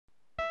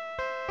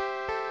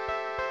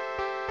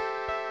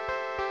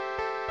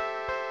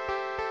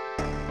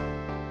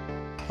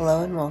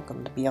Hello and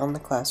welcome to Beyond the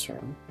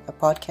Classroom, a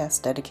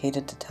podcast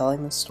dedicated to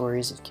telling the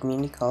stories of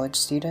community college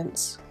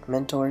students,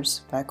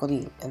 mentors,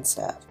 faculty, and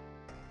staff.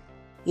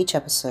 Each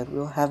episode we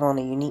will have on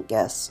a unique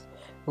guest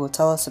who will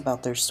tell us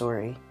about their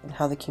story and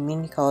how the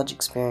community college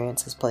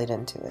experience has played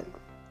into it.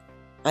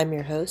 I'm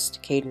your host,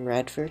 Caden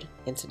Radford,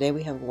 and today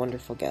we have a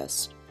wonderful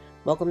guest.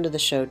 Welcome to the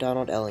show,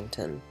 Donald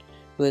Ellington,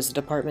 who is the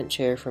Department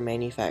Chair for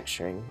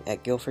Manufacturing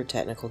at Guilford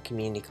Technical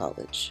Community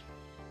College.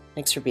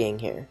 Thanks for being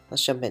here.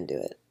 Let's jump into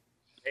it.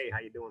 Hey, how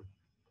you doing?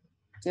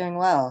 Doing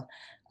well.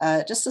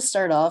 Just to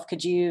start off,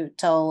 could you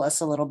tell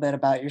us a little bit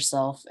about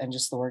yourself and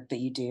just the work that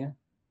you do?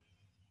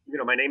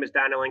 My name is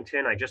Don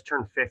Ellington. I just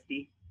turned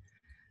 50.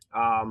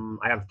 I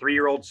have a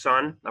 3-year-old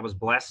son. I was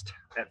blessed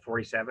at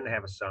 47 to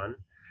have a son.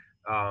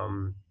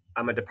 I'm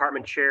a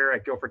department chair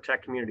at Guilford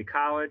Tech Community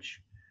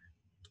College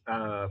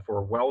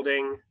for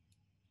welding,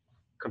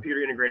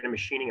 computer integrated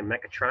machining, and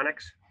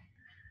mechatronics.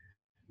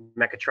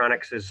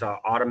 Mechatronics is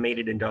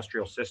automated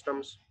industrial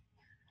systems.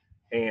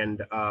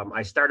 And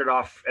I started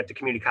off at the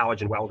community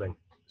college in welding.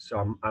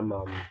 So I'm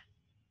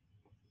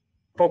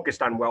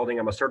focused on welding.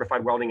 I'm a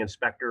certified welding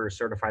inspector, a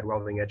certified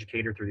welding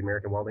educator through the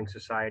American Welding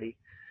Society.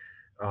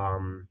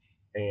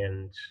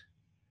 And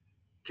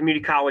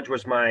community college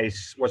was my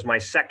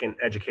second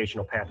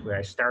educational pathway.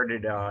 I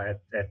started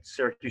at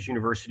Syracuse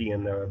University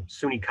in the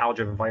SUNY College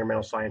of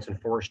Environmental Science and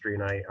Forestry,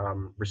 and I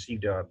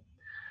received a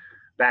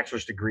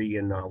bachelor's degree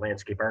in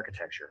landscape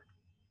architecture.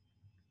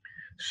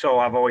 So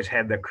I've always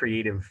had the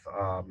creative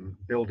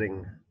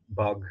building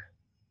bug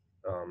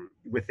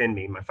within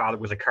me. My father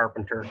was a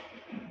carpenter,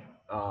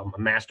 a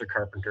master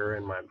carpenter,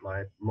 and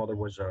my mother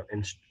was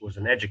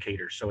an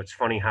educator. So it's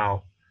funny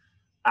how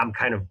I'm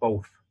kind of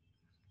both.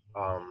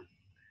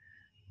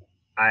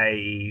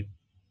 I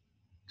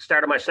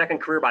started my second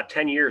career about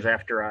 10 years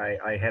after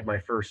I had my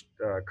first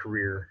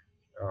career,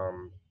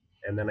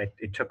 and then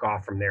it took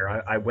off from there.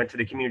 I went to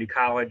the community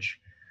college,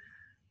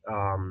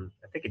 I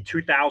think in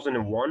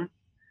 2001.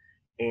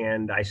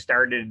 And I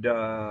started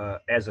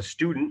as a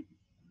student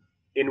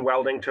in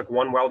welding, took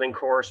one welding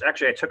course.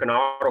 Actually, I took an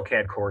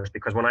AutoCAD course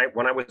because when I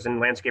was in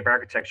landscape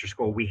architecture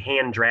school, we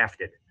hand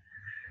drafted.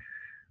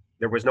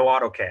 There was no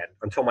AutoCAD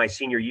until my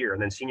senior year.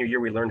 And then senior year,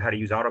 we learned how to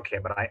use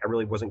AutoCAD, but I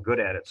really wasn't good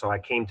at it. So I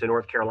came to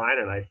North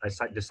Carolina and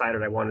I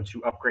decided I wanted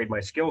to upgrade my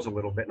skills a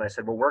little bit. And I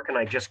said, well, where can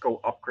I just go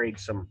upgrade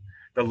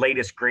the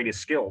latest, greatest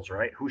skills,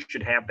 right? Who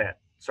should have that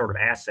sort of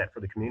asset for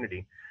the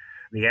community?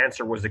 The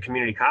answer was the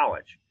community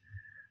college.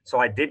 So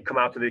I did come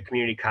out to the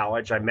community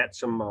college. I met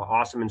some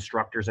awesome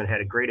instructors and had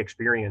a great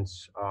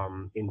experience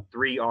in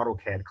 3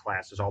 AutoCAD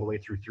classes all the way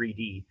through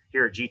 3D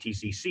here at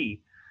GTCC.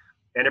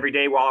 And every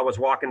day while I was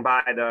walking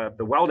by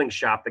the welding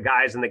shop, the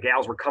guys and the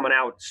gals were coming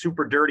out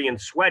super dirty and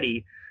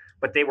sweaty,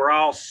 but they were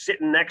all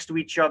sitting next to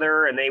each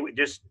other and they would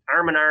just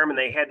arm in arm and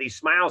they had these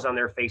smiles on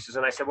their faces.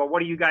 And I said, well,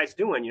 what are you guys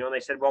doing? And they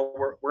said, well,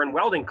 we're in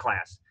welding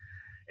class.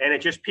 And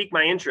it just piqued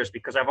my interest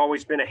because I've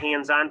always been a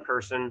hands-on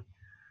person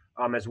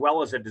as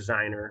well as a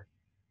designer.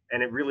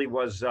 And it really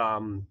was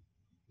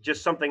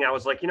just something I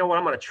was like, you know what,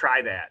 I'm going to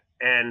try that.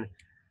 And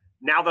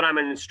now that I'm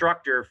an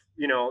instructor,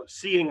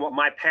 seeing what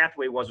my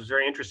pathway was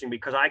very interesting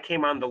because I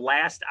came on the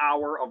last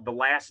hour of the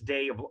last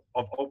day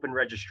of open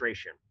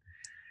registration.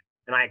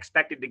 And I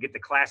expected to get the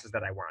classes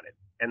that I wanted.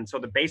 And so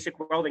the basic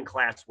welding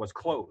class was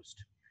closed.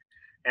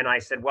 And I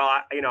said, well,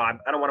 I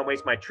don't want to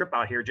waste my trip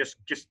out here. Just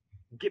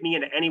get me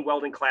into any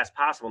welding class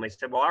possible. And they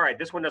said, well, all right,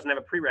 this one doesn't have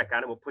a prereq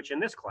on it. We'll put you in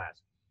this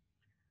class.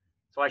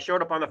 So I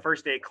showed up on the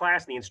first day of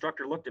class and the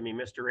instructor looked at me,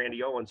 Mr.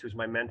 Randy Owens, who's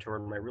my mentor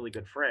and my really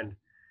good friend.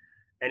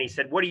 And he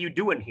said, what are you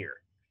doing here?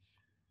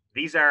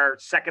 These are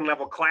second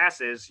level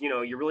classes.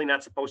 You're really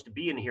not supposed to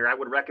be in here. I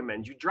would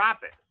recommend you drop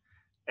it.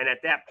 And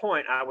at that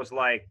point I was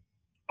like,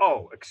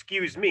 oh,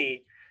 excuse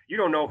me. You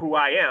don't know who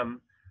I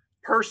am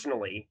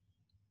personally.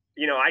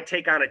 I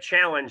take on a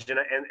challenge and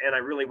I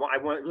really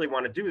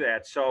want to do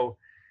that. So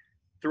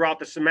throughout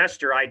the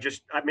semester,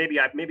 maybe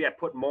I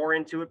put more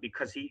into it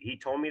because he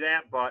told me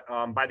that. But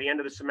by the end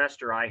of the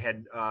semester, I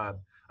had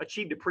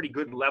achieved a pretty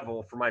good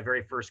level for my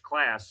very first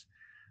class.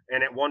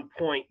 And at one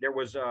point, there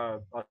was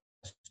a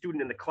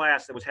student in the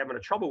class that was having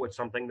trouble with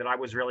something that I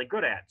was really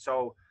good at.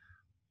 So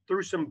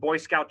through some Boy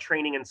Scout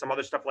training and some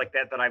other stuff like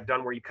that I've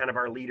done, where you kind of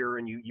are a leader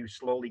and you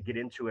slowly get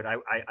into it,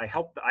 I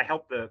helped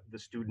the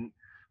student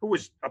who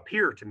was a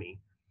peer to me.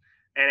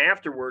 And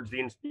afterwards,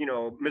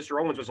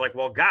 Mr. Owens was like,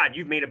 well, God,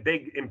 you've made a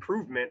big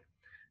improvement.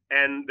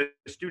 And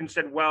the student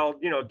said, well,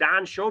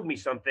 Don showed me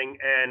something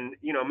and,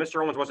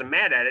 Mr. Owens wasn't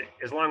mad at it.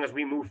 As long as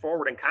we move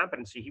forward in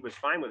competency, he was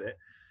fine with it.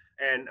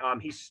 And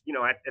he's,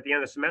 at the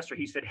end of the semester,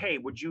 he said, hey,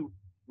 would you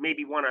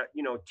maybe want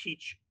to,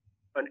 teach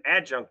an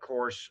adjunct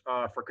course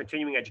for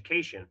continuing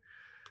education?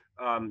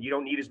 You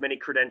don't need as many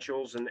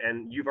credentials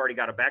and you've already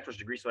got a bachelor's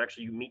degree. So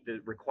actually you meet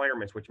the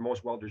requirements, which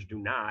most welders do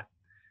not.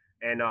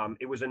 And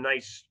it was a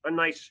nice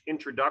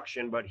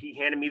introduction, but he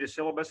handed me the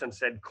syllabus and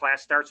said,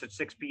 class starts at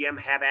 6 p.m.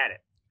 Have at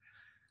it.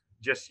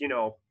 Just,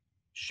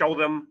 show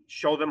them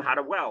how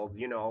to weld,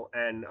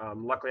 and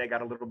luckily I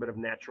got a little bit of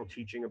natural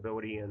teaching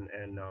ability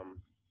and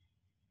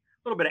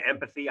little bit of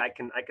empathy. I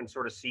can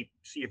sort of see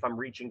if I'm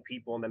reaching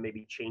people, and then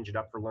maybe change it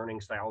up for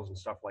learning styles and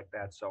stuff like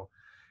that. So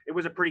it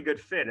was a pretty good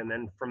fit. And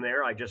then from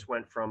there, I just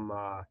went from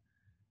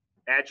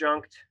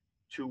adjunct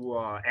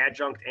to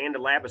adjunct and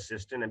a lab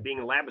assistant. And being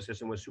a lab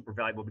assistant was super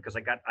valuable because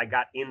I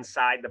got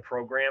inside the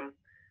program,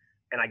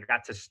 and I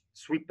got to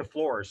sweep the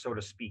floors, so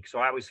to speak. So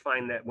I always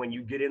find that when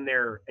you get in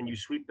there and you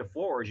sweep the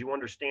floors, you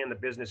understand the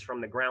business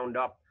from the ground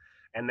up,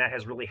 and that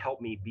has really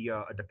helped me be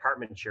a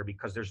department chair,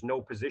 because there's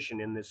no position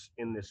in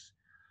this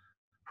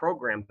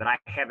program that I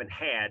haven't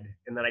had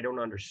and that I don't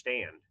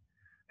understand.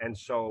 And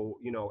so,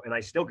 and I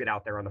still get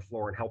out there on the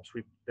floor and help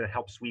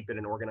sweep it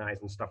and organize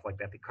and stuff like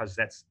that, because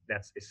that's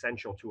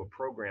essential to a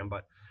program.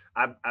 But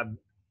I've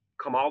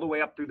come all the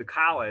way up through the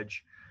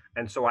college,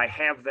 and so I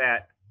have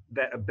that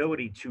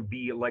ability to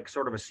be like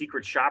sort of a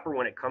secret shopper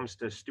when it comes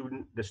to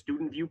the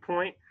student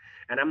viewpoint.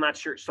 And I'm not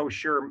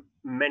sure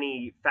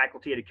many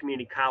faculty at a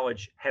community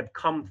college have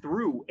come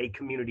through a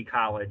community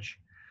college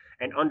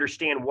and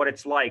understand what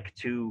it's like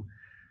to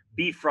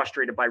be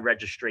frustrated by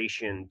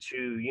registration,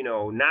 to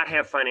not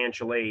have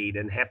financial aid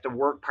and have to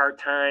work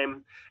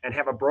part-time and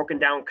have a broken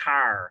down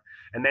car,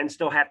 and then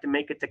still have to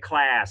make it to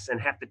class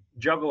and have to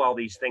juggle all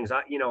these things.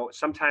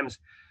 Sometimes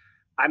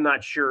I'm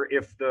not sure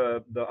if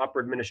the upper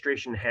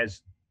administration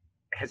has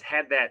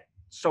had that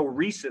so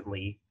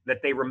recently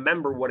that they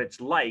remember what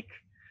it's like,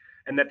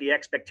 and that the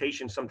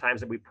expectation sometimes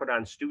that we put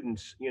on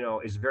students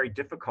is very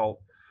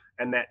difficult,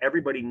 and that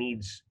everybody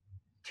needs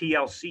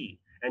TLC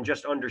and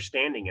just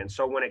understanding. And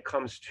so when it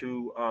comes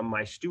to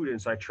my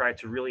students, I try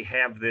to really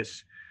have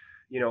this,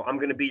 I'm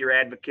going to be your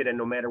advocate, and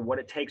no matter what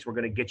it takes, we're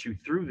going to get you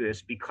through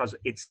this, because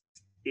it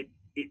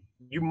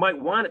you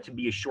might want it to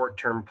be a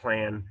short-term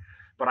plan,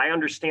 but I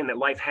understand that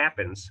life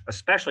happens,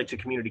 especially to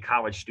community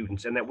college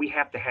students, and that we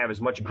have to have as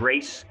much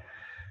grace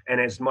and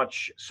as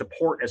much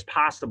support as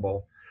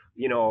possible.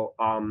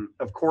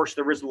 Of course,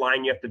 there is a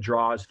line you have to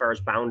draw as far as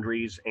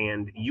boundaries,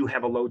 and you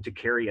have a load to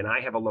carry, and I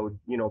have a load,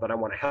 that I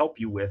want to help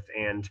you with,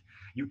 and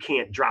you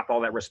can't drop all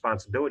that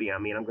responsibility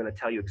on me. And I'm going to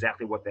tell you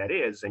exactly what that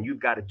is, and you've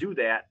got to do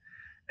that.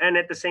 And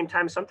at the same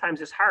time,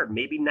 sometimes it's hard.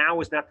 Maybe now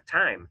is not the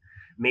time.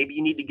 Maybe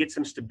you need to get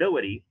some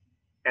stability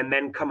and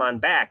then come on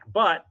back.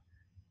 But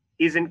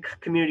isn't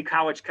community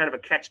college kind of a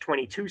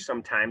catch-22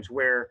 sometimes,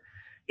 where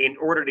in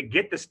order to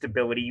get the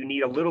stability, you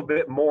need a little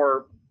bit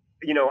more,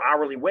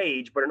 hourly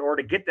wage, but in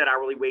order to get that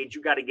hourly wage,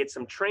 you got to get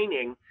some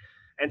training.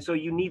 And so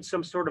you need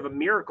some sort of a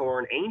miracle or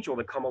an angel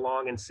to come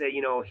along and say,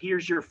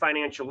 here's your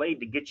financial aid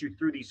to get you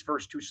through these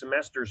first 2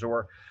 semesters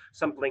or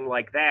something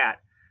like that.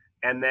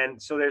 And then,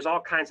 so there's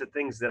all kinds of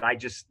things that I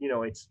just,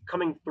 it's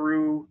coming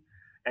through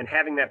and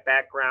having that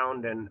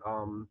background. And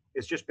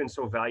it's just been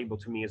so valuable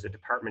to me as a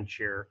department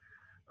chair.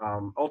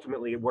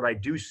 Ultimately, what I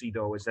do see,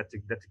 though, is that the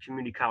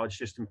community college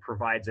system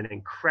provides an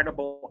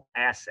incredible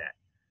asset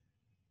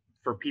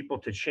for people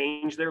to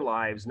change their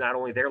lives, not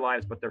only their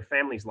lives, but their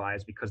families'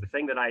 lives. Because the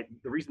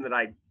reason that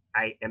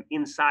I am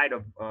inside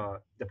of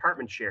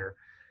department chair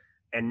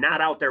and not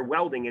out there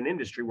welding in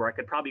industry where I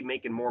could probably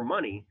making more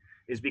money,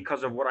 is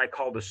because of what I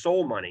call the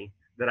soul money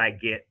that I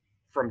get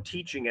from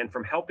teaching and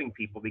from helping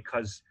people.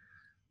 Because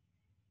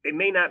it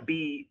may not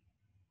be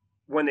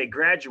when they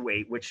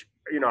graduate, which,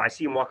 I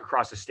see them walk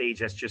across the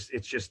stage. It's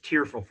just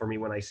tearful for me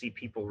when I see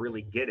people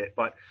really get it.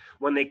 But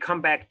when they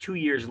come back 2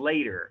 years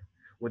later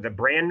with a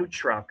brand new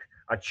truck,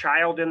 a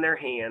child in their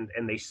hand,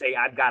 and they say,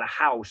 I've got a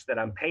house that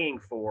I'm paying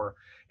for,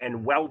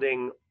 and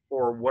welding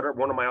or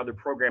one of my other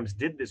programs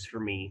did this for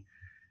me.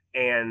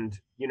 And,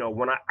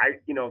 when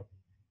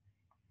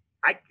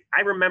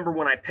I remember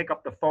when I pick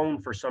up the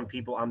phone for some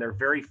people on their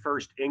very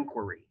first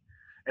inquiry,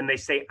 and they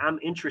say, I'm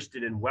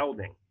interested in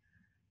welding.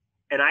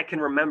 And I can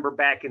remember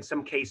back in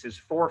some cases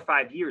 4 or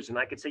 5 years, and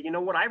I could say, you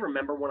know what, I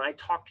remember when I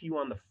talked to you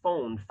on the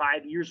phone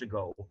 5 years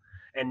ago,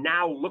 and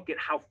now look at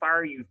how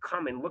far you've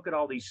come, and look at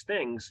all these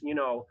things,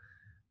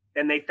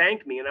 and they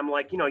thank me. And I'm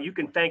like, you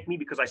can thank me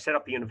because I set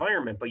up the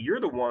environment, but you're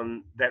the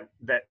one that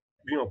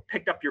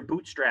picked up your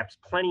bootstraps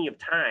plenty of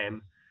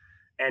time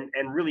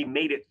and really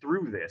made it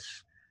through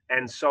this.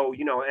 And so,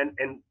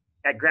 and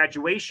at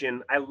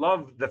graduation, I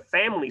love the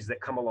families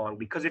that come along,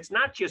 because it's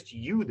not just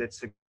you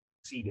that's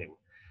succeeding.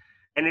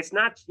 And it's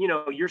not,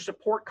 your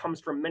support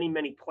comes from many,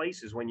 many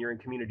places when you're in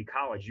community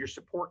college. Your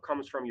support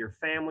comes from your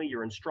family,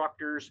 your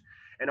instructors,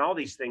 and all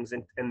these things.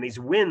 And these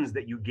wins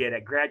that you get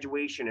at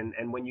graduation,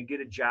 and when you get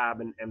a job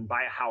and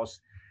buy a house,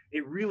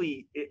 it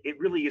really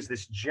is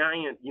this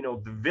giant,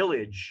 the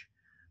village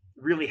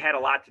really had a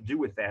lot to do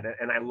with that.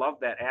 And I love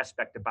that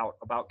aspect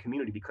about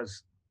community,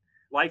 because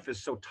life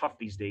is so tough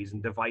these days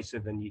and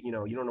divisive, and you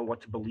don't know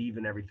what to believe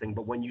in everything.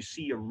 But when you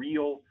see a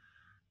real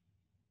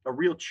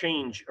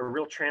change, a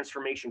real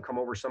transformation come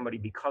over somebody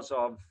because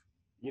of,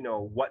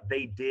 what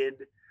they did,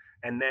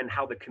 and then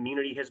how the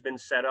community has been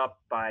set up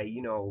by,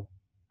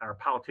 our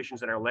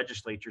politicians and our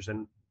legislatures.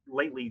 And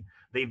lately,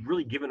 they've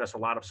really given us a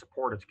lot of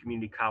support at the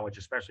community college,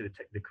 especially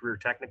the career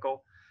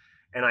technical.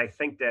 And I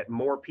think that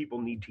more people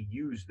need to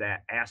use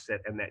that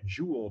asset and that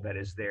jewel that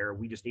is there.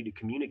 We just need to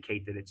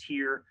communicate that it's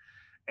here,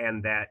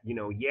 and that,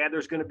 yeah,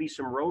 there's going to be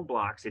some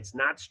roadblocks. It's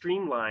not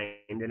streamlined,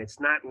 and it's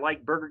not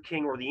like Burger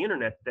King or the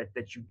internet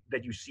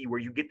that you see where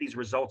you get these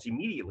results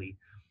immediately.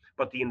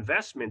 But the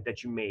investment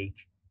that you make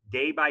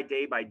day by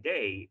day by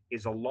day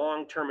is a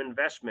long-term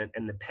investment,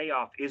 and the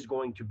payoff is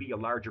going to be a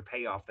larger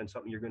payoff than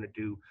something you're going to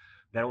do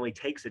that only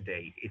takes a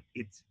day.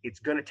 It's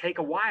going to take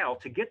a while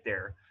to get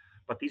there,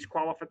 but these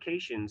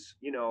qualifications,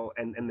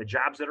 and the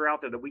jobs that are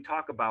out there that we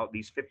talk about,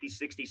 these 50,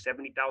 60,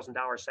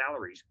 $70,000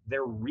 salaries,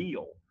 they're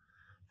real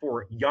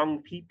for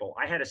young people.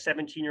 I had a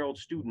 17-year-old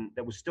student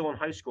that was still in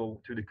high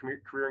school through the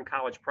Career and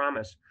College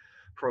Promise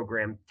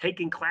program,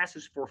 taking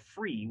classes for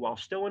free while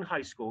still in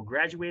high school,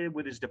 graduated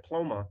with his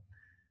diploma,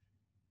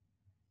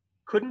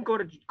 couldn't go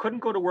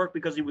to work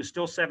because he was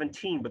still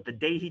 17, but the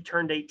day he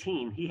turned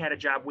 18, he had a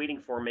job waiting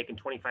for him making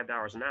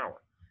 $25 an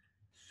hour.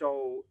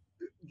 So,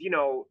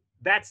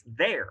 that's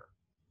there.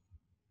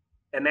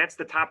 And that's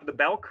the top of the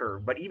bell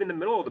curve. But even the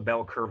middle of the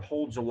bell curve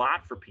holds a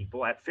lot for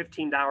people at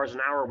 $15 an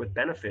hour with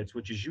benefits,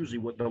 which is usually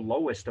what the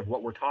lowest of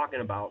what we're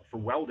talking about for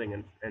welding,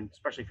 and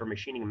especially for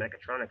machining and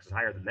mechatronics is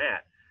higher than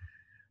that.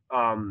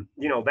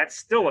 That's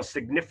still a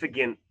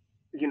significant,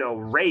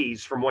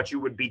 raise from what you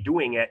would be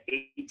doing at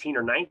 18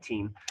 or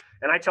 19.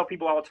 And I tell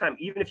people all the time,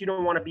 even if you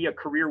don't want to be a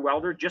career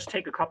welder, just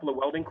take a couple of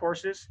welding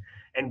courses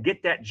and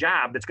get that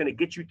job that's going to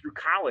get you through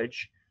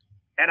college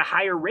at a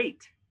higher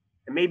rate,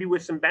 and maybe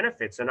with some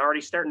benefits, and already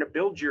starting to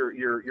build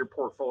your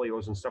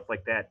portfolios and stuff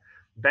like that.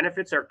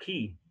 Benefits are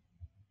key.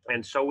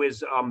 And so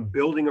is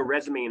building a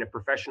resume in a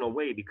professional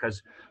way,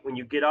 because when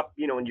you get up,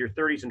 in your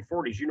 30s and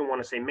 40s, you don't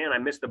want to say, man, I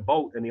missed the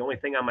boat, and the only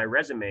thing on my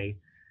resume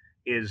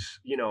is,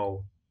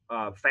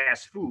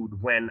 fast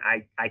food, when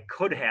I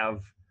could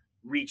have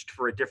reached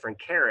for a different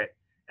carrot.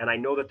 And I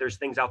know that there's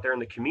things out there in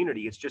the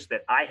community. It's just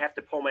that I have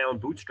to pull my own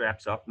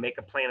bootstraps up, make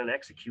a plan and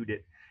execute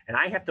it. And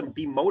I have to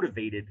be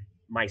motivated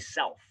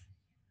myself.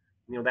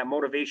 That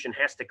motivation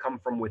has to come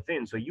from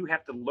within. So you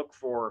have to look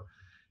for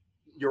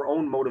your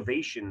own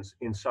motivations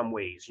in some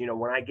ways.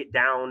 When I get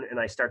down and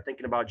I start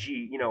thinking about,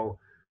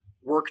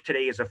 work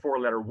today is a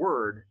 4-letter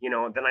word, then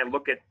I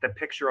look at the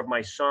picture of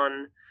my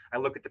son, I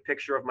look at the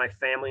picture of my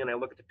family, and I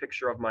look at the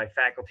picture of my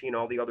faculty and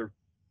all the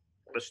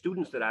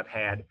students that I've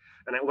had,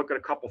 and I look at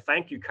a couple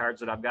thank you cards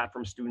that I've got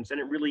from students,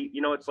 and it really,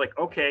 it's like,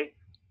 okay,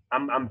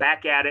 I'm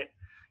back at it.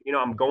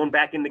 I'm going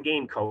back in the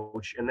game,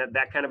 coach. And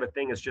that kind of a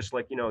thing is just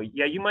like,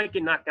 yeah, you might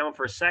get knocked down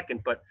for a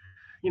second, but,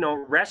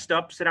 rest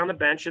up, sit on the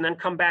bench, and then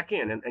come back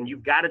in. And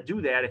you've got to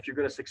do that if you're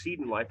going to succeed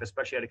in life,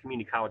 especially at a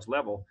community college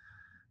level,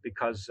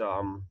 because,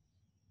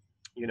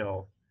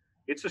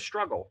 it's a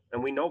struggle.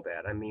 And we know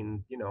that. I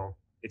mean,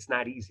 it's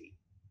not easy.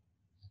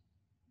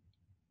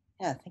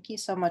 Yeah, thank you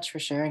so much for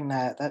sharing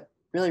that. That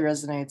really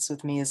resonates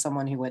with me as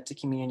someone who went to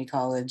community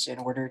college in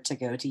order to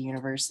go to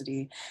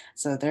university.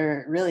 So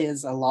there really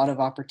is a lot of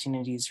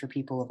opportunities for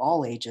people of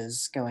all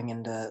ages going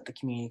into the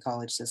community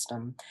college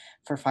system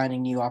for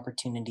finding new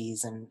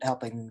opportunities and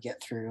helping them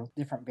get through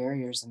different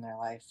barriers in their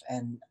life.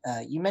 And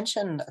you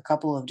mentioned a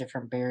couple of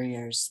different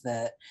barriers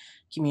that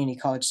community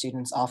college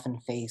students often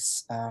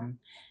face.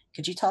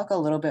 Could you talk a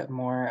little bit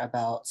more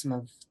about some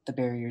of the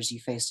barriers you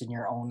faced in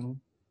your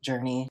own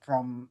journey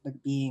from like,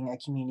 being a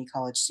community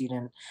college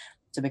student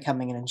to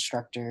becoming an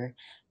instructor,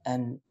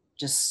 and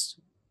just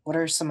what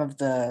are some of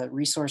the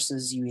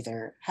resources you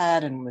either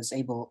had and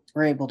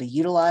were able to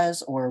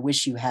utilize or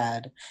wish you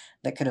had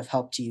that could have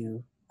helped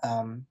you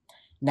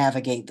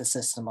navigate the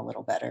system a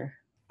little better?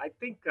 I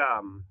think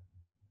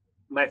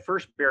my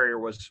first barrier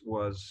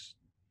was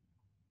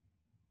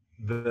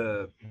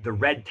the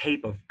red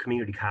tape of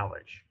community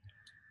college.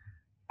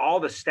 All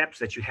the steps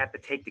that you have to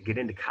take to get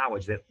into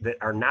college that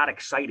are not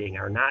exciting,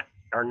 are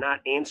not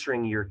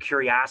answering your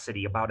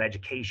curiosity about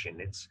education.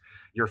 It's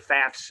your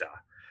FAFSA,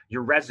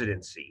 your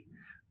residency,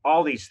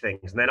 all these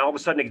things. And then all of a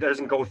sudden it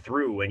doesn't go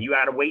through, and you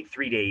got to wait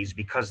 3 days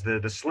because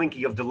the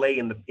slinky of delay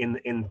in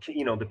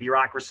the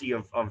bureaucracy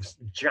of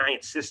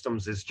giant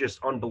systems is just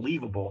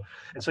unbelievable.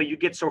 And so you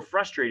get so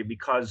frustrated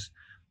because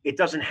it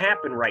doesn't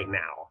happen right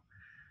now.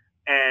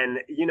 And,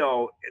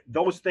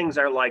 those things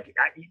are like,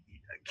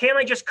 can't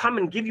I just come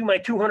and give you my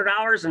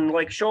 $200 and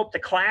like show up to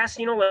class,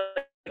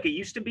 like it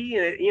used to be?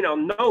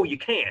 No, you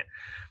can't.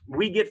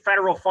 We get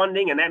federal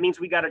funding, and that means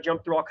we got to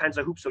jump through all kinds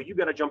of hoops. So you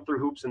got to jump through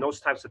hoops and those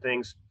types of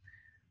things.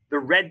 The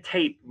red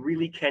tape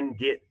really can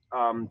get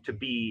to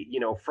be,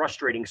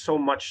 frustrating, so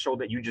much so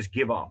that you just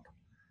give up,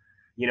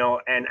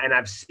 and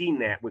I've seen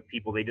that with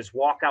people. They just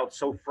walk out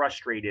so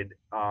frustrated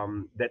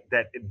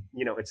that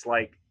it's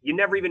like you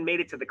never even made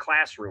it to the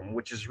classroom,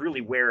 which is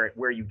really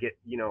where you get,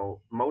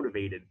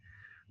 motivated.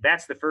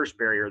 That's the first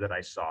barrier that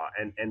I saw.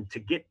 And to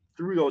get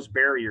through those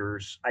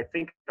barriers, I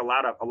think a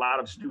lot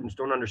of students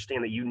don't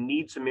understand that you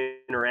need some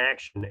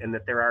interaction, and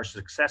that there are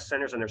success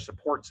centers and there's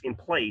supports in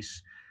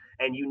place,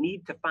 and you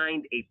need to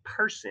find a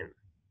person,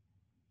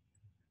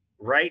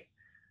 right,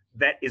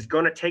 that is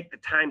going to take the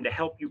time to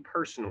help you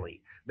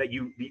personally, that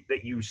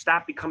you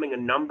stop becoming a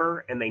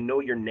number and they know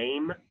your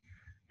name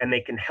and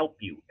they can help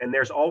you. And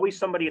there's always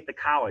somebody at the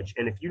college.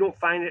 And if you don't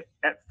find it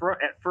at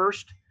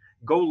first,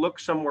 go look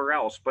somewhere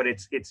else. But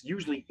it's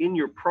usually in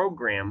your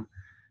program,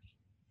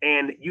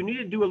 and you need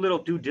to do a little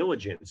due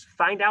diligence.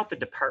 Find out the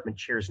department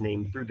chair's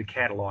name through the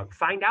catalog.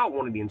 Find out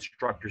one of the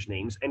instructors'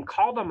 names and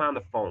call them on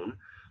the phone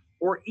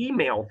or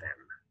email them.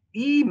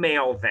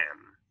 Email them,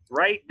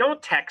 right?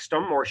 Don't text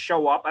them or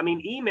show up. I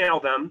mean, email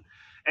them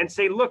and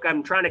say, look,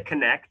 I'm trying to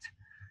connect.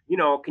 You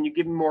know, can you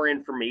give me more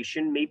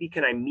information? Maybe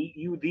can I meet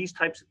you? These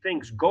types of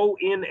things. Go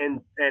in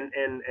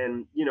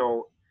and you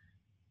know,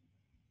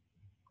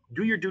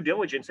 do your due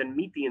diligence and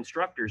meet the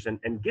instructors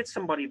and get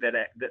somebody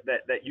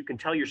that you can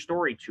tell your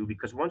story to,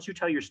 because once you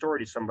tell your story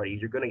to somebody,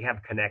 you're going to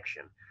have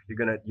connection.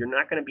 You're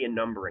not going to be a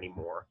number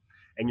anymore,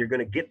 and you're going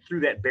to get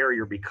through that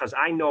barrier, because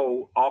I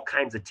know all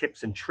kinds of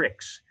tips and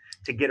tricks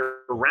to get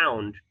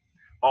around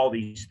all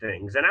these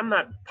things. And I'm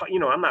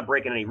not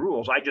breaking any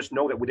rules. I just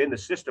know that within the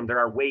system there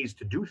are ways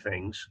to do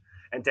things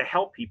and to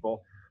help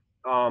people.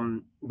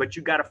 But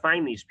you got to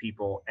find these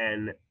people,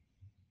 and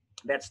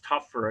that's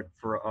tough for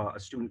a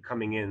student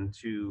coming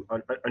into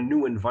a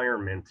new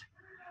environment,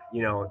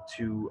 you know,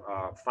 to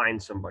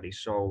find somebody.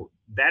 So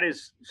that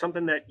is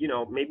something that, you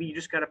know, maybe you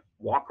just got to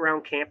walk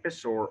around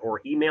campus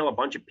or email a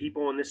bunch of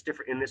people in this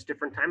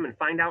different time and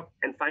find out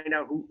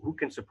who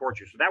can support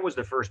you. So that was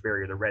the first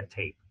barrier, the red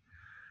tape.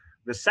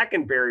 The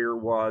second barrier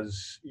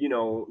was, you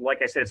know,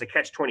 like I said, it's a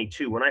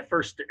catch-22. When I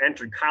first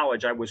entered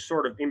college, I was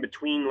sort of in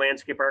between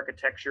landscape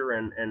architecture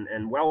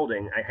and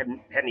welding. I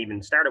hadn't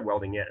even started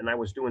welding yet, and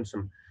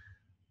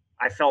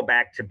I fell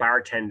back to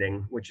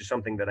bartending, which is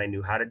something that I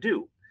knew how to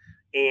do.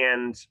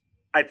 And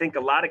I think a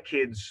lot of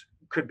kids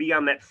could be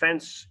on that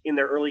fence in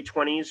their early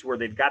 20s where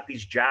they've got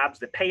these jobs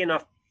that pay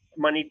enough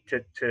money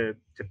to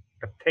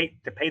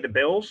pay the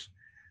bills,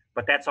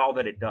 but that's all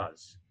that it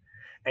does.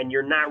 And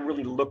you're not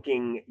really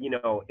looking, you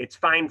know, it's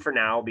fine for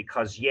now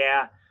because,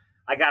 yeah,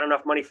 I got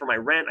enough money for my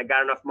rent. I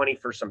got enough money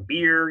for some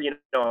beer. You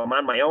know, I'm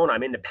on my own.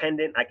 I'm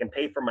independent. I can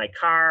pay for my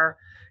car.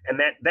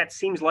 And that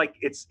seems like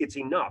it's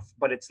enough.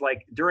 But it's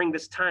like during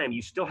this time,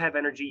 you still have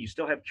energy. You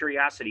still have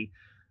curiosity.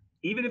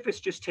 Even if it's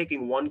just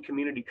taking one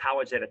community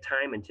college at a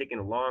time and taking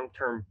a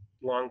long-term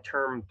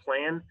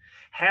plan,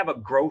 have a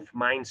growth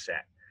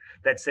mindset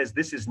that says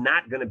this is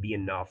not going to be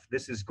enough.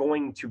 This is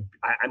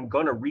I'm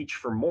going to reach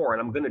for more,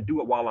 and I'm going to do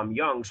it while I'm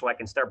young so I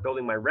can start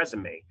building my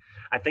resume.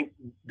 I think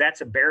that's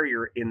a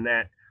barrier in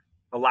that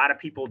a lot of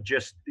people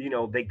just, you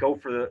know, they go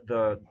for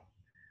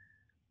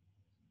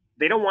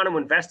they don't want to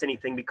invest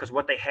anything because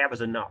what they have is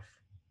enough.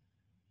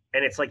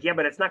 And it's like, yeah,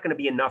 but it's not going to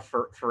be enough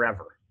for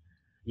forever,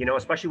 you know,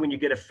 especially when you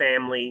get a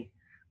family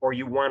or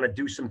you want to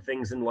do some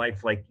things in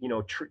life, like, you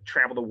know,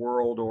 travel the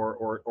world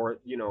or,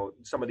 you know,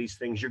 some of these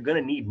things, you're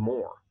going to need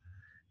more.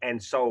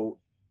 And so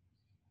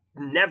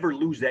never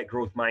lose that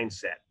growth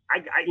mindset.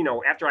 I, you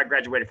know, after I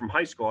graduated from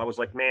high school, I was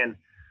like, man,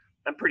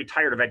 I'm pretty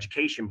tired of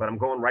education, but I'm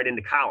going right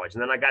into college.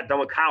 And then I got done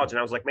with college and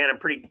I was like, man, I'm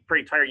pretty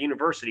tired of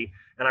university.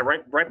 And I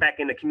went right back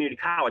into community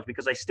college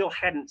because I still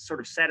hadn't sort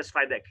of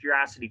satisfied that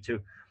curiosity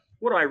to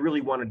what do I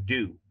really want to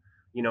do?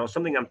 You know,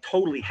 something I'm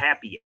totally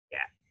happy at.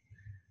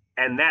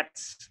 And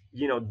that's,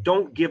 you know,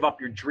 don't give up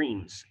your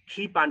dreams.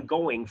 Keep on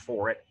going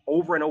for it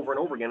over and over and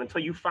over again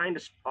until you find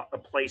a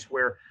place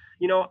where,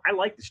 you know, I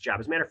like this job.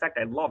 As a matter of fact,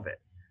 I love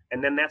it.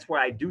 And then that's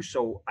why I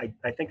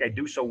think I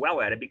do so well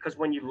at it, because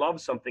when you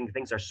love something,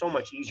 things are so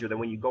much easier than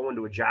when you go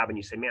into a job and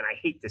you say, man, I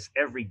hate this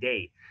every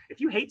day. If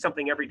you hate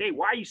something every day,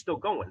 why are you still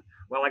going?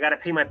 Well, I got to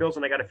pay my bills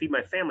and I got to feed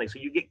my family. So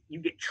you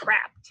get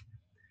trapped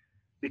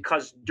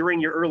because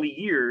during your early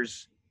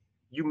years,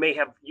 you may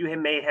have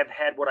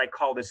had what I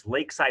call this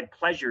lakeside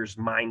pleasures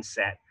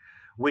mindset,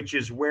 which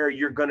is where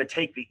you're going to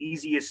take the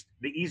easiest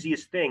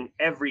thing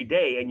every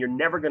day, and you're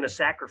never going to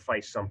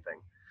sacrifice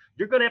something.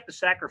 You're going to have to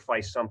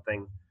sacrifice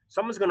something.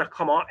 Someone's going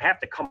to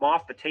have to come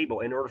off the table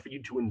in order for you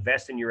to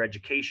invest in your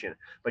education.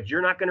 But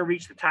you're not going to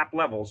reach the top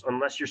levels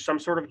unless you're some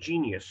sort of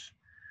genius,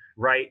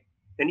 right?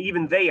 And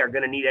even they are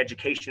going to need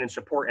education and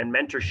support and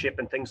mentorship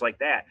and things like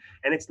that.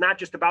 And it's not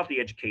just about the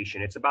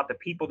education. It's about the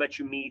people that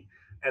you meet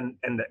and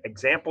the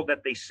example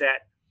that they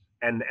set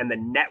and the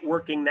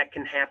networking that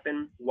can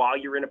happen while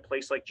you're in a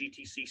place like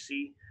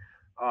GTCC,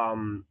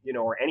 you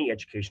know, or any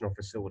educational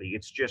facility.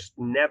 It's just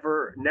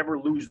never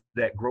lose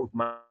that growth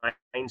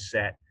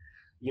mindset,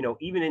 you know,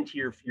 even into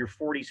your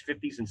 40s,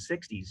 50s, and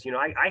 60s. You know,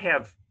 I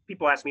have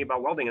people ask me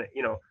about welding,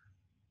 you know,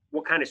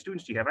 what kind of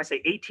students do you have? I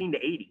say 18 to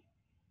 80.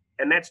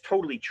 And that's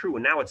totally true.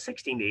 And now it's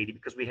 16 to 80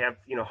 because we have,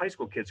 you know, high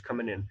school kids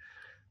coming in.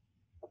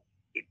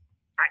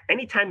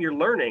 Anytime you're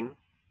learning,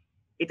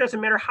 it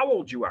doesn't matter how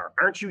old you are.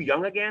 Aren't you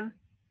young again?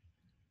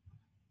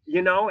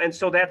 You know, and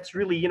so that's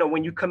really, you know,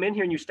 when you come in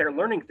here and you start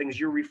learning things,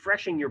 you're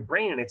refreshing your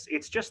brain, and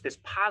it's just this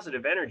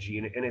positive energy,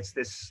 and it's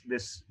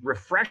this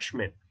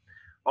refreshment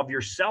of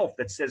yourself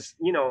that says,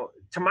 you know,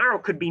 tomorrow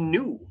could be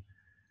new,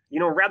 you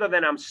know, rather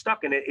than I'm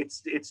stuck in it.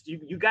 It's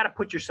you got to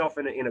put yourself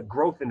in a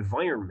growth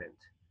environment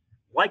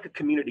like a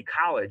community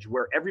college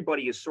where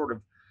everybody is sort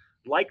of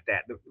like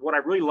that. What I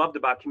really loved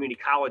about community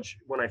college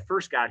when I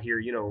first got here,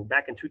 you know,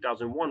 back in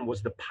 2001,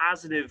 was the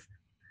positive,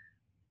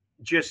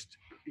 just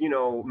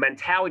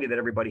mentality that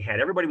everybody had.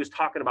 Everybody was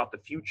talking about the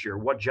future.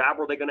 What job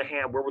were they going to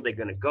have? Where were they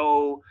going to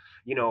go?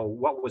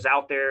 What was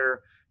out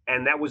there?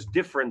 And that was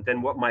different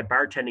than what my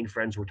bartending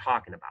friends were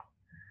talking about,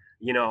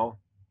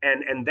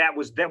 and that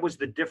was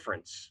the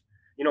difference.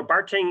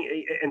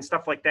 Bartending and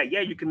stuff like that.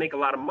 Yeah, you can make a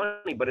lot of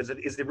money, but is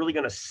it really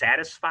going to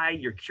satisfy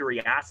your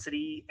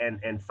curiosity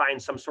and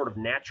find some sort of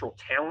natural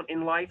talent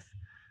in life?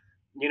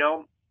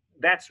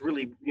 That's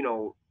really,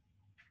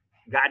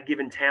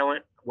 God-given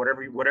talent,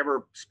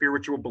 whatever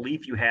spiritual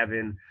belief you have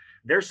in.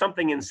 There's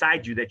something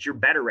inside you that you're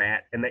better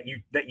at, and that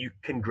you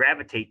can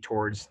gravitate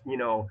towards,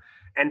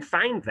 and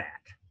find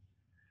that.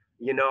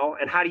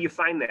 And how do you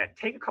find that?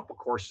 Take a couple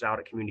courses out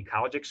at community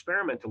college,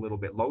 experiment a little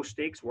bit, low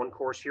stakes, one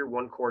course here,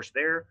 one course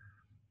there.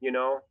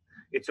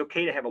 It's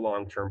okay to have a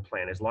long-term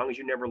plan as long as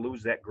you never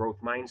lose that growth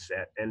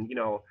mindset. And,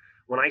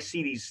 when I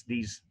see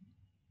these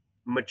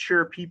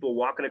mature people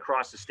walking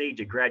across the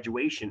stage at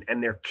graduation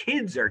and their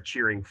kids are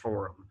cheering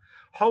for them,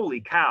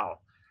 holy cow,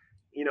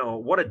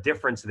 what a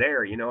difference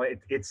there.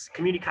 It's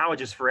community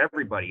colleges for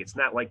everybody. It's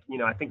not like,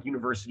 I think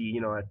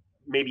university,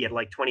 maybe at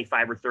like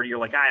 25 or 30, you're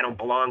like, I don't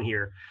belong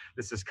here.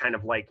 This is kind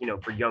of like,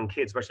 for young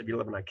kids, especially if you're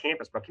living on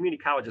campus, but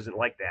community college isn't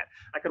like that.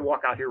 I could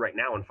walk out here right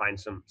now and find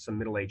some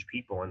middle-aged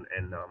people and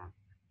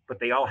but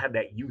they all have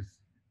that youth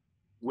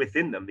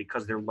within them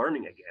because they're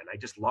learning again. I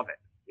just love it,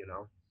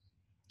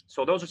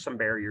 So those are some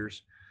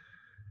barriers.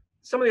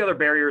 Some of the other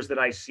barriers that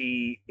I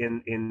see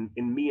in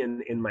me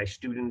and in my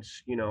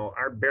students,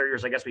 are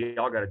barriers I guess we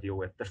all got to deal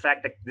with. The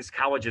fact that this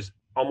college is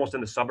almost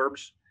in the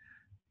suburbs,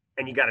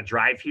 and you got to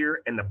drive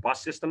here, and the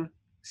bus system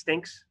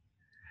stinks.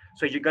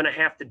 So you're going to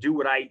have to do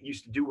what I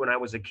used to do when I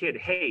was a kid.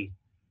 Hey,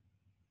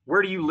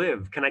 where do you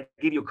live? Can I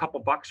give you a couple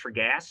bucks for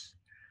gas?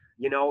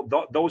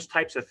 Those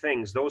types of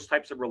things, those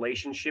types of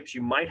relationships,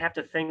 you might have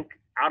to think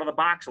out of the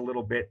box a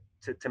little bit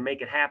to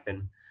make it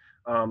happen.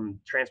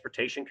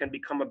 Transportation can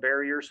become a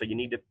barrier. So you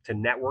need to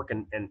network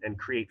and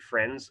create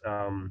friends.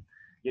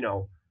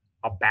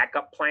 A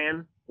backup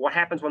plan. What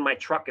happens when my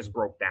truck is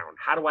broke down?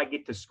 How do I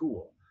get to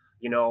school?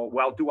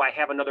 Well, do I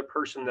have another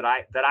person that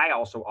I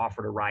also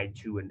offer to ride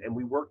to, and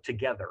we work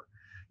together?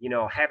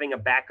 Having a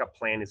backup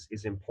plan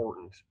is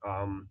important.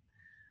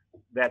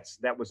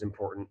 That was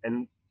important.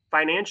 And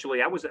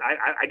financially,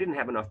 I didn't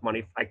have enough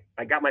money.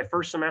 I got my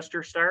first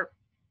semester start,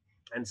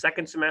 and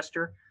second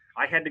semester,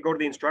 I had to go to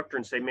the instructor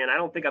and say, man, I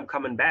don't think I'm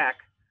coming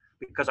back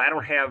because I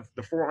don't have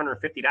the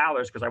 $450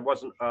 because I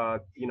wasn't,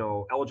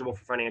 eligible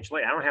for financial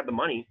aid. I don't have the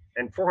money,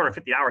 and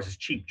 $450 is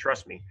cheap.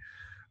 Trust me.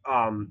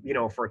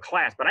 For a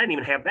class, but I didn't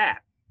even have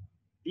that,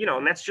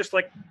 and that's just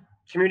like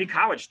community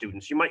college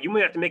students. You might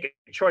have to make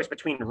a choice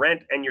between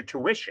rent and your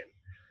tuition.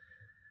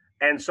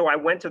 And so I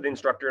went to the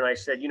instructor and I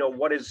said,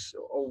 what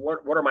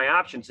are my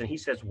options? And he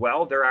says,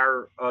 well, there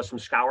are some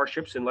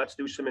scholarships, and let's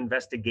do some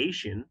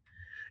investigation.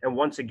 And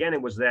once again,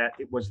 it was that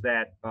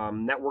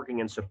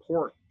networking and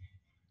support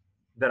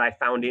that I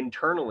found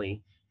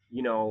internally,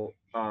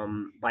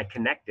 by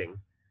connecting.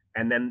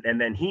 And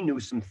then he knew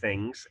some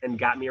things and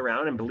got me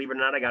around. And believe it or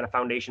not, I got a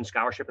foundation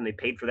scholarship, and they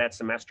paid for that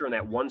semester. And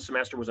that one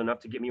semester was enough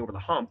to get me over the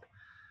hump,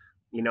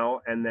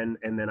 and then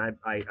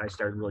I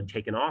started really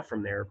taking off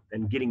from there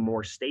and getting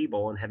more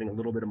stable and having a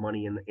little bit of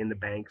money in the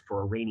bank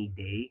for a rainy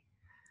day.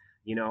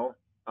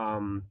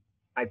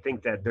 I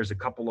think that there's a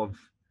couple of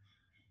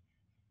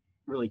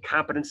really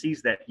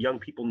competencies that young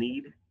people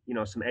need,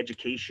 some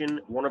education.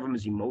 One of them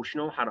is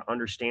emotional, how to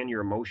understand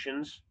your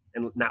emotions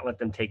and not let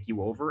them take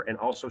you over. And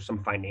also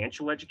some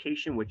financial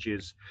education, which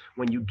is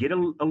when you get a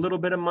little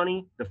bit of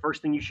money, the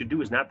first thing you should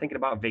do is not thinking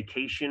about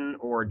vacation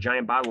or a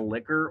giant bottle of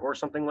liquor or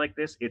something like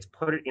this. It's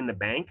put it in the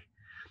bank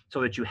so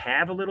that you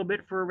have a little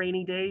bit for a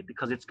rainy day,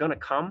 because it's going to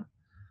come,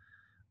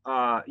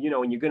 and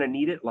you're going to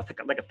need it like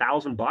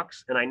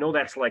 $1,000. And I know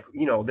that's like,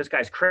 this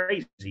guy's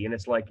crazy. And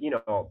it's like,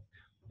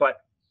 but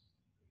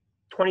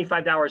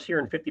 $25 here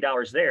and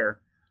 $50 there,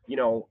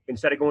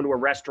 instead of going to a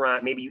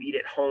restaurant, maybe you eat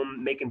at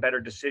home, making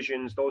better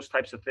decisions. Those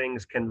types of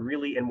things can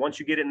really, and once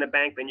you get it in the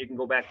bank, then you can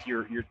go back to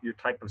your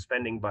type of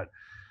spending, but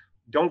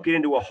don't get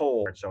into a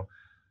hole. So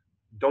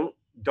don't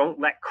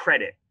let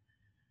credit,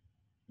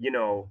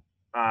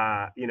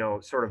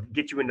 sort of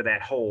get you into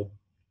that hole.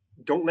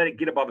 Don't let it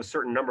get above a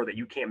certain number that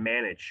you can't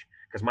manage.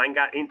 Because mine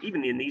got,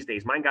 even in these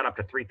days, mine got up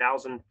to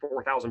 $3,000,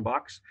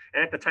 $4,000.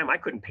 And at the time I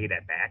couldn't pay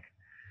that back.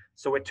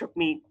 So it took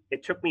me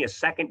a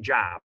second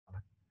job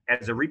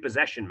as a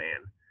repossession man,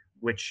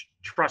 which,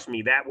 trust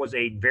me, that was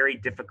a very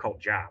difficult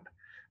job.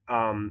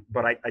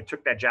 But I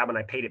took that job and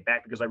I paid it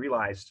back because I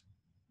realized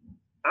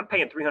I'm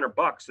paying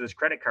 $300 to this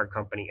credit card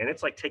company, and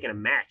it's like taking a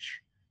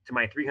match to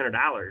my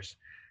 $300.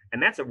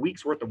 And that's a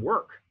week's worth of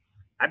work.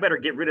 I better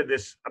get rid of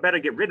this. I better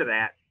get rid of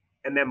that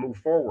and then move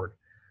forward.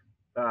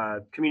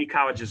 Community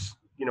colleges,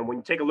 when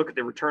you take a look at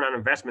the return on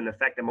investment, the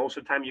fact that most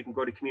of the time you can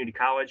go to community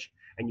college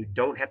and you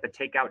don't have to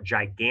take out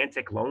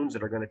gigantic loans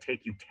that are going to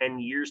take you 10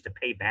 years to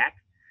pay back.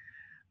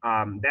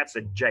 That's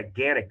a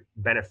gigantic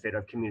benefit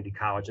of community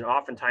college. And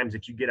oftentimes,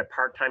 if you get a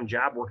part-time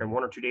job working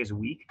 1 or 2 days a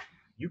week,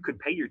 you could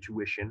pay your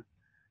tuition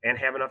and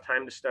have enough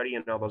time to study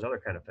and all those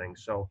other kind of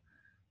things. So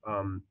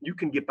You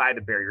can get by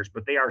the barriers,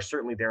 but they are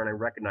certainly there, and I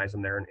recognize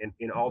them there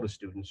in all the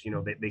students.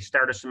 They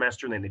start a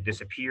semester and then they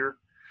disappear.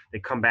 They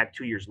come back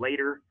 2 years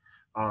later.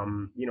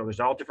 There's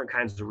all different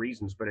kinds of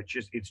reasons, but it's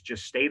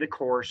just stay the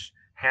course,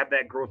 have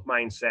that growth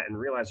mindset, and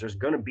realize there's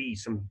going to be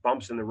some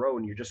bumps in the road,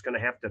 and you're just going to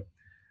have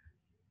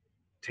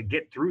to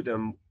get through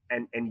them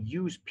and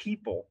use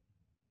people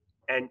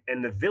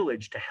and the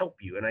village to help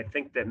you. And I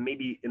think that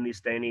maybe in this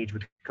day and age,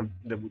 with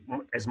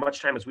as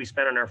much time as we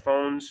spend on our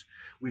phones,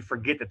 we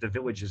forget that the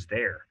village is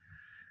there.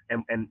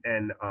 And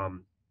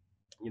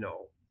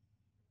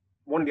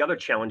one of the other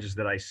challenges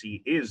that I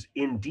see is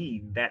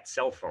indeed that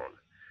cell phone.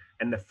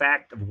 And the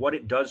fact of what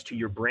it does to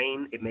your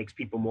brain, it makes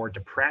people more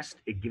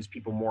depressed. It gives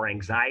people more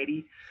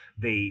anxiety.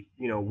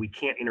 We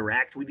can't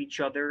interact with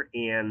each other.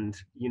 And,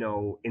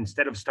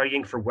 instead of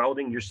studying for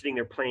welding, you're sitting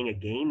there playing a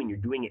game and you're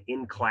doing it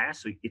in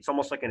class. So it's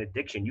almost like an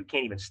addiction. You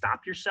can't even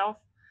stop yourself.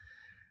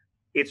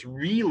 It's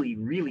really,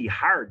 really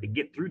hard to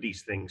get through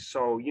these things.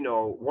 So,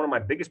 one of my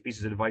biggest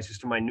pieces of advice is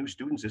to my new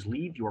students is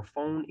leave your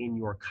phone in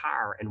your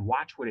car and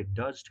watch what it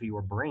does to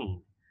your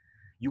brain.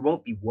 You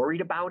won't be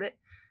worried about it.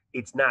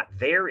 It's not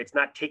there. It's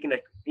not taking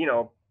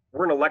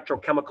we're an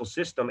electrochemical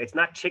system. It's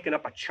not taking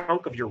up a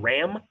chunk of your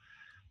RAM.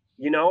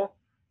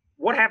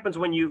 What happens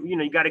when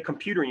you got a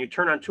computer and you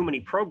turn on too many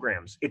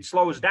programs? It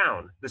slows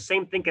down. The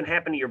same thing can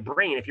happen to your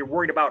brain. If you're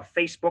worried about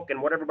Facebook and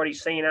what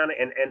everybody's saying on it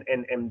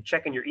and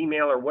checking your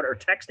email or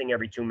texting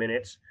every 2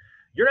 minutes,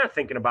 you're not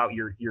thinking about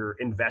your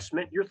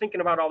investment. You're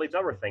thinking about all these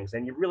other things.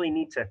 And you really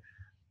need to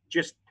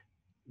just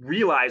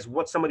realize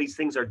what some of these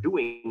things are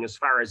doing as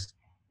far as,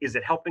 is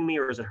it helping me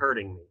or is it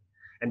hurting me?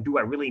 And do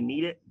I really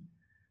need it?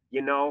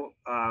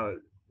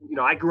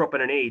 I grew up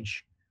in an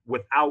age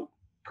without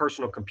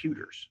personal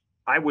computers.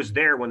 I was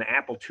there when the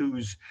Apple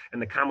IIs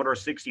and the Commodore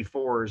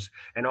 64s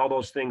and all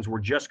those things were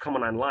just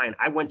coming online.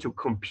 I went to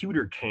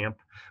computer camp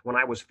when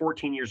I was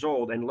 14 years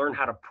old and learned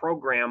how to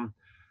program.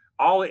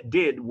 All it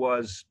did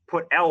was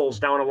put L's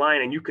down a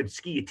line and you could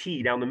ski a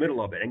T down the middle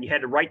of it. And you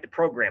had to write the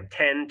program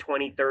 10,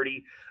 20,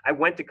 30. I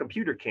went to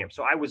computer camp.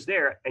 So I was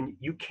there, and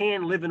you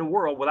can live in a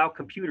world without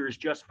computers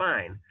just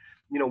fine.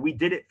 We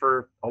did it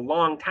for a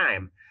long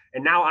time.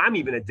 And now I'm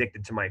even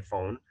addicted to my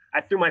phone.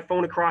 I threw my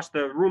phone across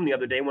the room the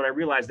other day when I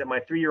realized that my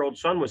 3-year-old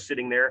son was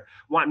sitting there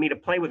wanting me to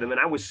play with him. And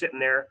I was sitting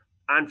there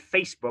on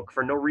Facebook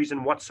for no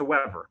reason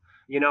whatsoever.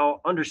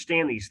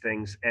 Understand these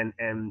things and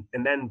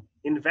then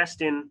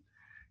invest in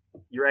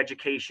your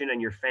education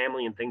and your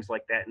family and things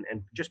like that.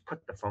 And just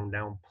put the phone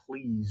down,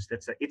 please.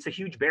 It's a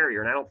huge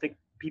barrier. And I don't think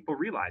people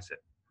realize it.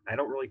 I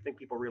don't really think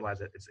people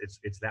realize it.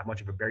 It's that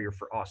much of a barrier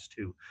for us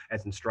too,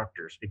 as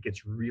instructors. It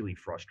gets really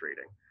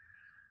frustrating.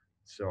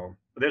 So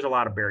there's a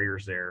lot of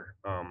barriers there.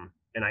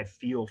 And I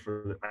feel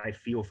for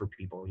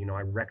people.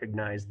 I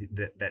recognize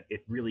that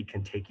it really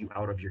can take you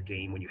out of your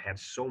game when you have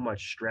so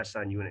much stress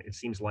on you. And it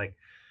seems like,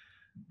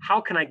 how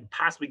can I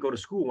possibly go to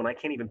school when I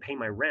can't even pay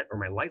my rent or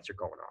my lights are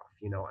going off?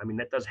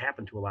 That does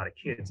happen to a lot of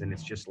kids. And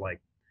it's just like,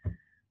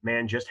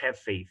 man, just have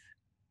faith.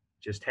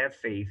 Just have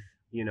faith,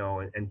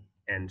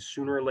 and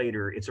sooner or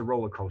later, it's a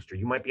roller coaster.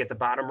 You might be at the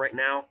bottom right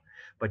now,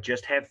 but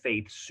just have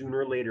faith. Sooner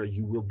or later,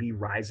 you will be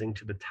rising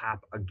to the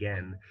top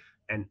again.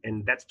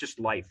 And that's just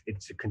life.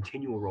 It's a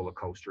continual roller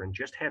coaster. And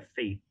just have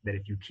faith that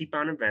if you keep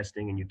on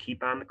investing and you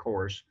keep on the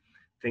course,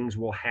 things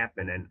will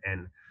happen.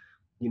 And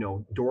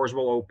doors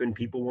will open,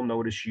 people will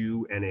notice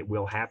you, and it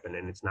will happen.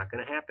 And it's not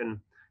going to happen,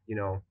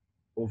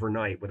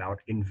 overnight without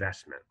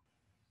investment.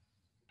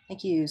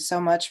 Thank you so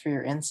much for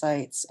your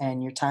insights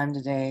and your time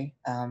today.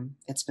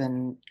 It's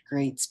been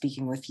great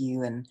speaking with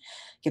you and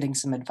getting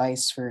some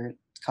advice for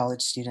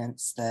college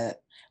students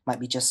that might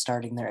be just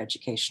starting their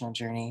educational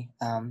journey.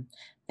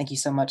 Thank you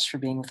so much for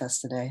being with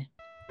us today.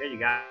 Yeah, you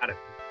got it.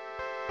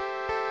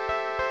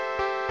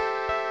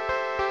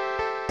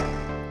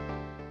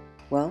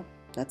 Well,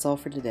 that's all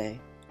for today.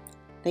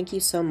 Thank you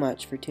so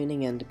much for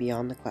tuning in to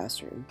Beyond the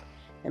Classroom.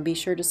 And be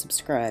sure to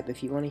subscribe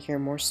if you want to hear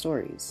more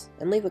stories,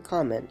 and leave a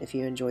comment if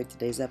you enjoyed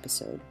today's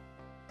episode.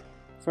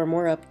 For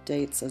more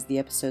updates as the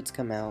episodes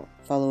come out,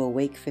 follow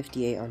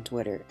Awake58 on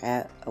Twitter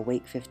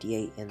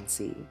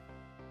 @Awake58NC.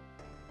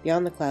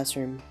 Beyond the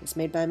Classroom is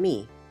made by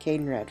me,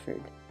 Caden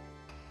Radford.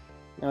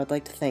 Now I'd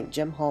like to thank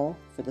Jim Hall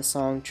for the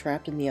song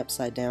Trapped in the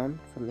Upside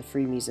Down from the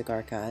Free Music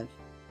Archive,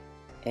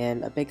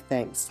 and a big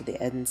thanks to the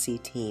Ed&C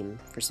team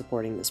for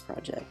supporting this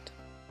project.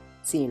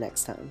 See you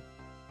next time.